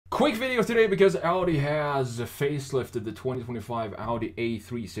Quick video today because Audi has facelifted the 2025 Audi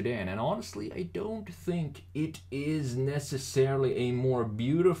A3 sedan, and honestly I don't think it is necessarily a more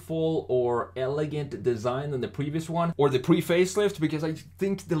beautiful or elegant design than the previous one or the pre-facelift, because I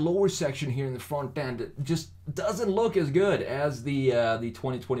think the lower section here in the front end just doesn't look as good as the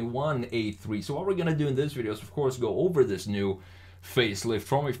 2021 A3. So what we're gonna do in this video is of course go over this new facelift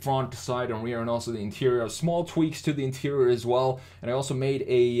from a front, side and rear, and also the interior. Small tweaks to the interior as well, and I also made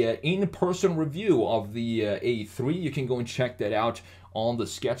a in-person review of the A3. You can go and check that out on the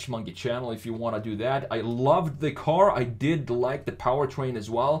Sketch Monkey channel if you want to do that. I loved the car. I did like the powertrain as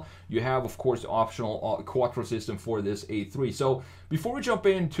well. You have of course the optional quattro system for this A3. So before we jump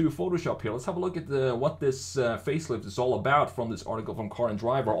into Photoshop here, let's have a look at what this facelift is all about from this article from Car and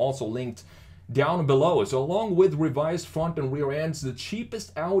Driver, also linked down below. So along with revised front and rear ends, the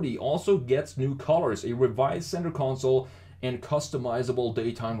cheapest Audi also gets new colors, a revised center console, and customizable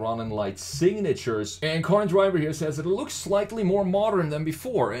daytime running light signatures. And Car and Driver here says that it looks slightly more modern than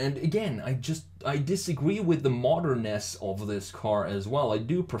before. And again, I disagree with the modernness of this car as well. I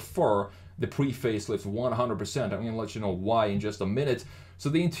do prefer the pre-facelift 100%. I'm going to let you know why in just a minute. So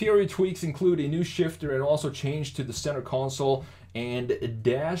the interior tweaks include a new shifter and also change to the center console and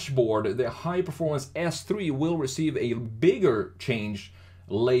dashboard. The high-performance S3 will receive a bigger change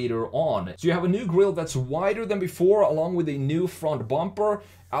later on. So you have a new grille that's wider than before, along with a new front bumper.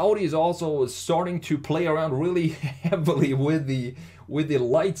 Audi is also starting to play around really heavily with the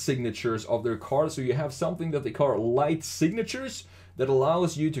light signatures of their cars. So you have something that they call light signatures that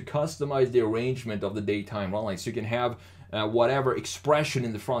allows you to customize the arrangement of the daytime run lights. So you can have whatever expression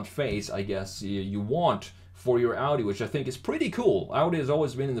in the front face, I guess, you want for your Audi, which I think is pretty cool. Audi has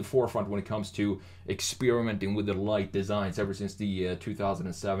always been in the forefront when it comes to experimenting with the light designs ever since the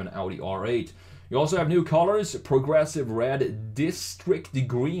 2007 Audi R8. You also have new colors: progressive red, district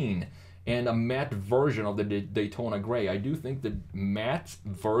green, and a matte version of the Daytona gray. I do think the matte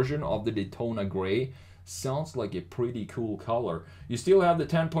version of the Daytona gray sounds like a pretty cool color. You still have the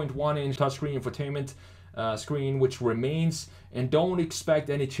 10.1-inch touchscreen infotainment screen, which remains, and don't expect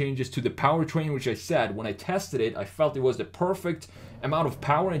any changes to the powertrain, which I said when I tested it, I felt it was the perfect amount of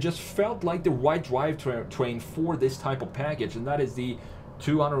power and just felt like the right drivetrain for this type of package, and that is the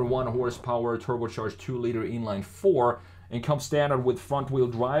 201 horsepower turbocharged 2-liter inline 4, and comes standard with front-wheel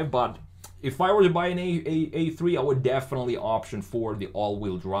drive. But if I were to buy an A3, I would definitely option for the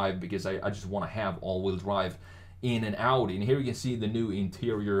all-wheel drive, because I just want to have all-wheel drive in an Audi. And here you can see the new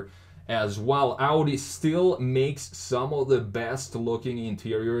interior as well. Audi still makes some of the best looking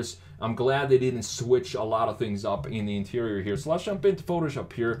interiors. I'm glad they didn't switch a lot of things up in the interior here. So let's jump into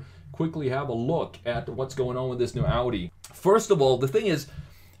Photoshop here, quickly have a look at what's going on with this new Audi. First of all, the thing is,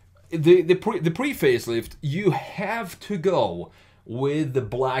 the pre-facelift, you have to go with the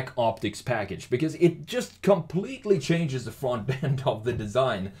black optics package, because it just completely changes the front end of the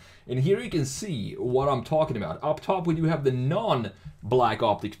design. And here you can see what I'm talking about. Up top we do have the non-black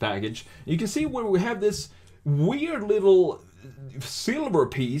optics package. You can see where we have this weird little silver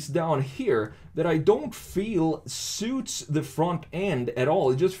piece down here that I don't feel suits the front end at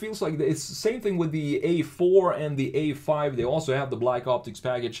all. It just feels like it's the same thing with the A4 and the A5. They also have the black optics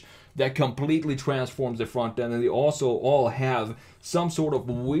package that completely transforms the front end, and they also all have some sort of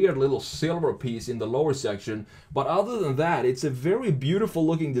weird little silver piece in the lower section. But other than that, it's a very beautiful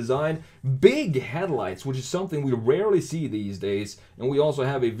looking design. Big headlights, which is something we rarely see these days, and we also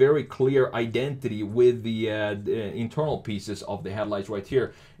have a very clear identity with the internal pieces of the headlights right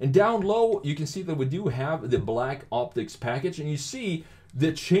here. And down low you can see that we do have the black optics package, and you see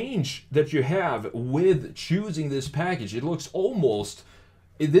the change that you have with choosing this package. It looks almost,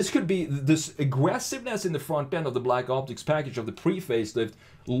 this could be, this aggressiveness in the front end of the black optics package of the pre-facelift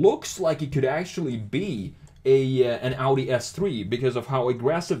looks like it could actually be an Audi S3 because of how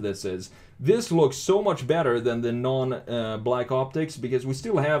aggressive this is. This looks so much better than the non-black optics, because we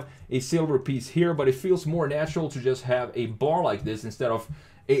still have a silver piece here, but it feels more natural to just have a bar like this instead of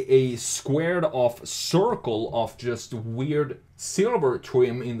a squared off circle of just weird silver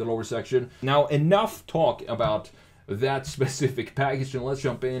trim in the lower section. Now enough talk about that specific package, and let's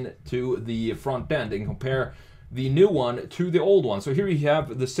jump in to the front end and compare the new one to the old one. So here you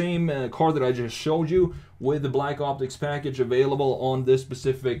have the same car that I just showed you with the black optics package available on this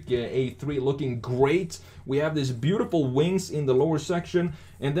specific A3, looking great. We have these beautiful wings in the lower section,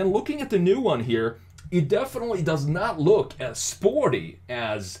 and then looking at the new one here, it definitely does not look as sporty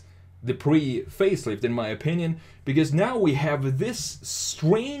as the pre-facelift in my opinion, because now we have this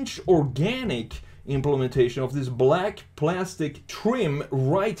strange organic implementation of this black plastic trim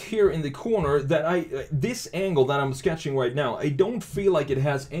right here in the corner that this angle that I'm sketching right now, I don't feel like it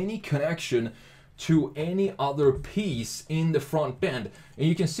has any connection to any other piece in the front end. And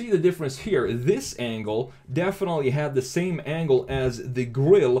you can see the difference here. This angle definitely had the same angle as the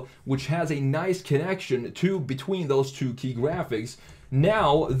grille, which has a nice connection to between those two key graphics.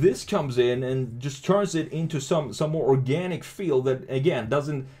 Now this comes in and just turns it into some more organic feel that, again,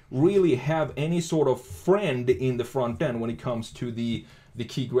 doesn't really have any sort of friend in the front end when it comes to the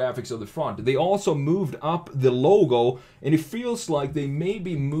key graphics of the front. They also moved up the logo, and it feels like they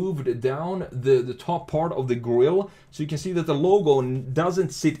maybe moved down the top part of the grille. So you can see that the logo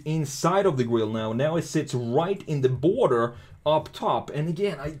doesn't sit inside of the grille now. Now it sits right in the border up top. And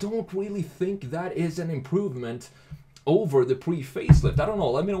again, I don't really think that is an improvement over the pre-facelift. I don't know,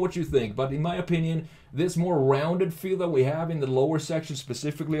 let me know what you think, but in my opinion, this more rounded feel that we have in the lower section,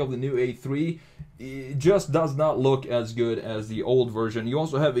 specifically of the new A3, it just does not look as good as the old version. You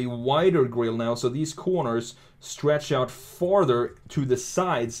also have a wider grille now, so these corners stretch out farther to the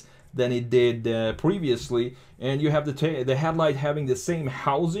sides than it did previously, and you have the headlight having the same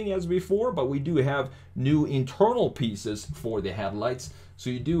housing as before, but we do have new internal pieces for the headlights. So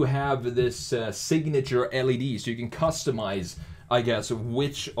you do have this signature LED, so you can customize, I guess,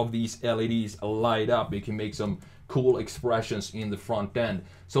 which of these LEDs light up. You can make some cool expressions in the front end.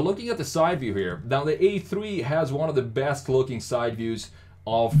 So looking at the side view here, now the A3 has one of the best looking side views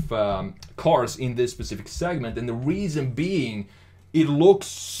of cars in this specific segment, and the reason being, it looks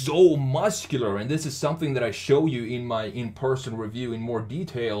so muscular, and this is something that I show you in my in-person review in more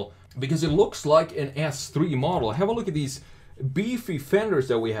detail, because it looks like an S3 model. Have a look at these beefy fenders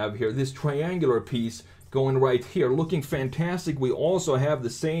that we have here, this triangular piece going right here, looking fantastic. We also have the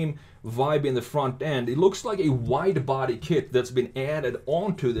same vibe in the front end. It looks like a wide body kit that's been added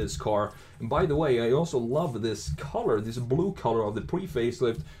onto this car. And by the way, I also love this color, this blue color of the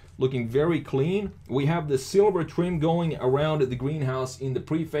pre-facelift, looking very clean. We have the silver trim going around the greenhouse in the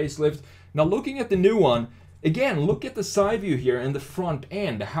pre-facelift. Now looking at the new one, again, look at the side view here and the front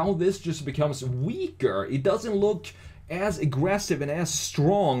end, how this just becomes weaker. It doesn't look as aggressive and as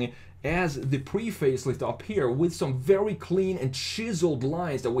strong as the pre-facelift up here, with some very clean and chiseled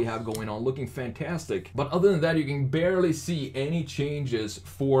lines that we have going on, looking fantastic. But other than that, you can barely see any changes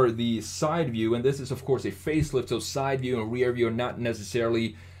for the side view, and this is of course a facelift, so side view and rear view are not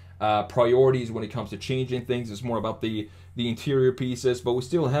necessarily priorities when it comes to changing things. It's more about the interior pieces, but we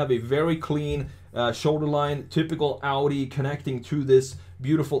still have a very clean shoulder line, typical Audi, connecting to this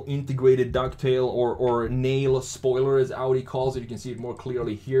beautiful integrated ducktail or nail spoiler, as Audi calls it. You can see it more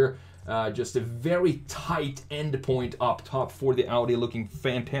clearly here. Just a very tight end point up top for the Audi, looking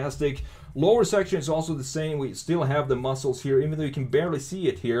fantastic. Lower section is also the same. We still have the muscles here, even though you can barely see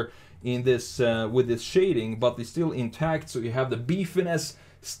it here in this with this shading, but they're still intact. So you have the beefiness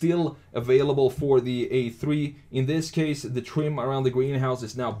still available for the A3. In this case, the trim around the greenhouse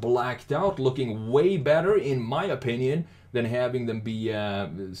is now blacked out, looking way better in my opinion than having them be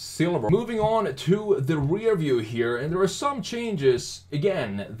silver. Moving on to the rear view here, and there are some changes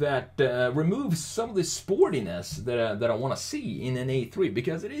again that remove some of the sportiness that I want to see in an A3,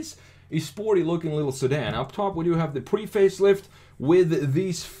 because it is a sporty looking little sedan. Up top we do have the pre-facelift with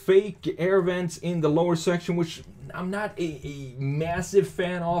these fake air vents in the lower section, which I'm not a massive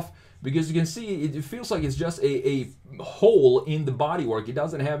fan of, because you can see it feels like it's just a hole in the bodywork. It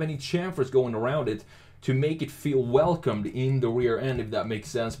doesn't have any chamfers going around it to make it feel welcomed in the rear end, if that makes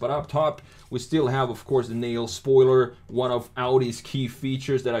sense. But up top we still have, of course, the nail spoiler, one of Audi's key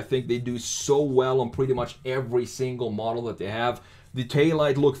features that I think they do so well on pretty much every single model that they have. The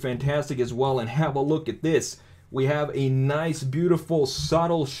taillight look fantastic as well, and have a look at this. We have a nice, beautiful,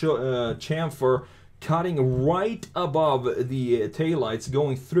 subtle chamfer cutting right above the taillights,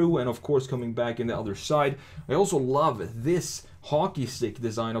 going through and of course coming back in the other side. I also love this hockey stick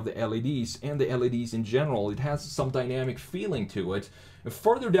design of the LEDs and the LEDs in general. It has some dynamic feeling to it. And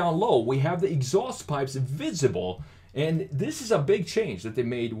further down low we have the exhaust pipes visible, and this is a big change that they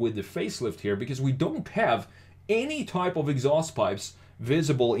made with the facelift here, because we don't have any type of exhaust pipes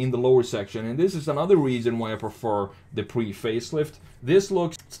visible in the lower section, and this is another reason why I prefer the pre-facelift. This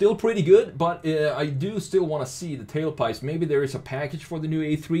looks still pretty good, but I do still want to see the tailpipes. Maybe there is a package for the new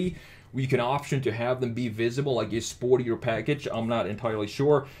A3 where you can option to have them be visible, like a sportier package. I'm not entirely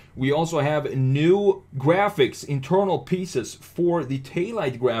sure. We also have new graphics, internal pieces for the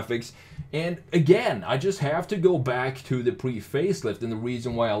taillight graphics, and again, I just have to go back to the pre-facelift, and the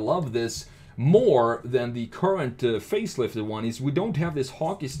reason why I love this more than the current facelifted one is we don't have this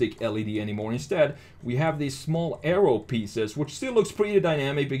hockey stick LED anymore. Instead, we have these small arrow pieces, which still looks pretty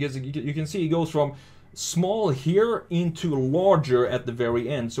dynamic because you can see it goes from small here into larger at the very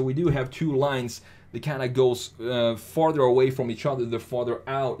end. So we do have two lines that kind of goes farther away from each other the further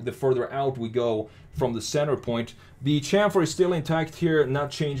out we go from the center point. The chamfer is still intact here, not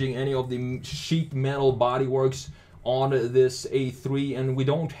changing any of the sheet metal bodyworks on this A3, and we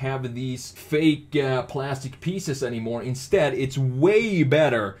don't have these fake plastic pieces anymore. Instead, it's way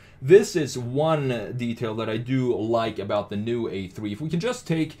better. This is one detail that I do like about the new A3. If we can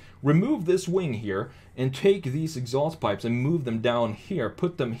just remove this wing here and take these exhaust pipes and move them down here,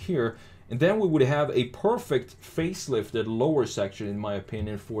 put them here, and then we would have a perfect facelifted lower section, in my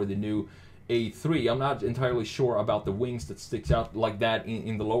opinion, for the new A3. I'm not entirely sure about the wings that sticks out like that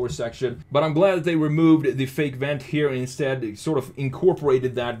in the lower section, but I'm glad that they removed the fake vent here and instead sort of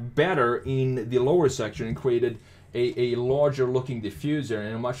incorporated that better in the lower section and created a larger looking diffuser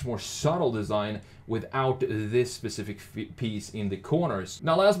and a much more subtle design without this specific piece in the corners.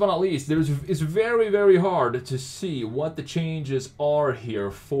 Now, last but not least, it's very, very hard to see what the changes are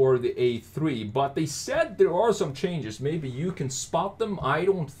here for the A3, but they said there are some changes. Maybe you can spot them. I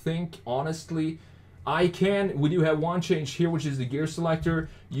don't think, honestly, I can. We do have one change here, which is the gear selector.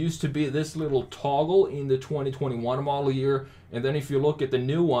 Used to be this little toggle in the 2021 model year, and then if you look at the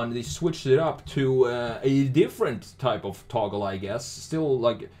new one, they switched it up to a different type of toggle, I guess. Still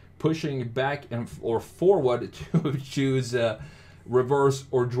like pushing back or forward to choose reverse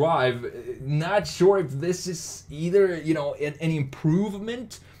or drive. Not sure if this is either, you know, an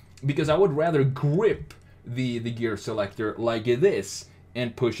improvement, because I would rather grip the gear selector like this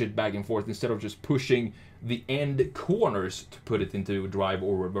and push it back and forth instead of just pushing the end corners to put it into drive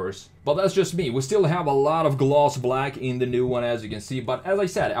or reverse. But that's just me. We still have a lot of gloss black in the new one, as you can see. But as I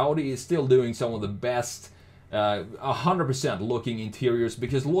said, Audi is still doing some of the best 100% looking interiors,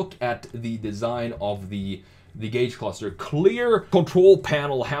 because look at the design of the gauge cluster. Clear control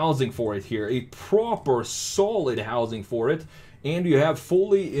panel housing for it here, a proper solid housing for it. And you have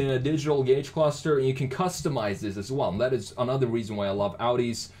fully digital gauge cluster, and you can customize this as well. And that is another reason why I love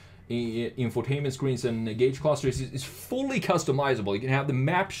Audi's infotainment screens and gauge clusters. It's fully customizable. You can have the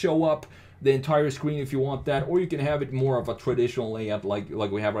map show up the entire screen if you want that, or you can have it more of a traditional layout like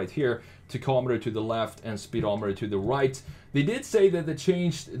we have right here. Tachometer to the left and speedometer to the right. They did say that they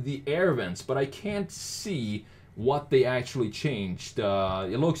changed the air vents, but I can't see what they actually changed.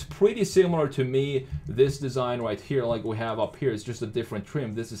 It looks pretty similar to me. This design right here, like we have up here, is just a different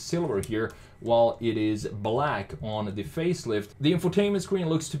trim. This is silver here, while it is black on the facelift. The infotainment screen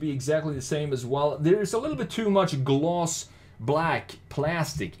looks to be exactly the same as well. There's a little bit too much gloss black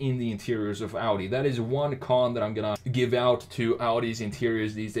plastic in the interiors of Audi. That is one con that I'm gonna give out to Audi's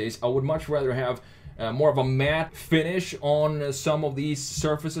interiors these days. I would much rather have more of a matte finish on some of these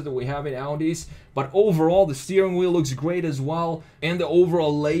surfaces that we have in Audis. But overall, the steering wheel looks great as well, and the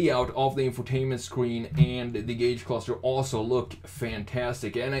overall layout of the infotainment screen and the gauge cluster also look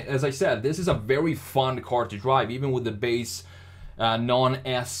fantastic. And as I said, this is a very fun car to drive, even with the base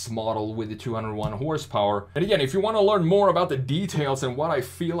non-S model with the 201 horsepower. And again, if you want to learn more about the details and what I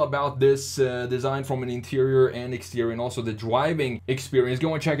feel about this design from an interior and exterior, and also the driving experience,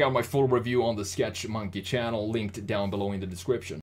 go and check out my full review on the Sketch Monkey channel, linked down below in the description.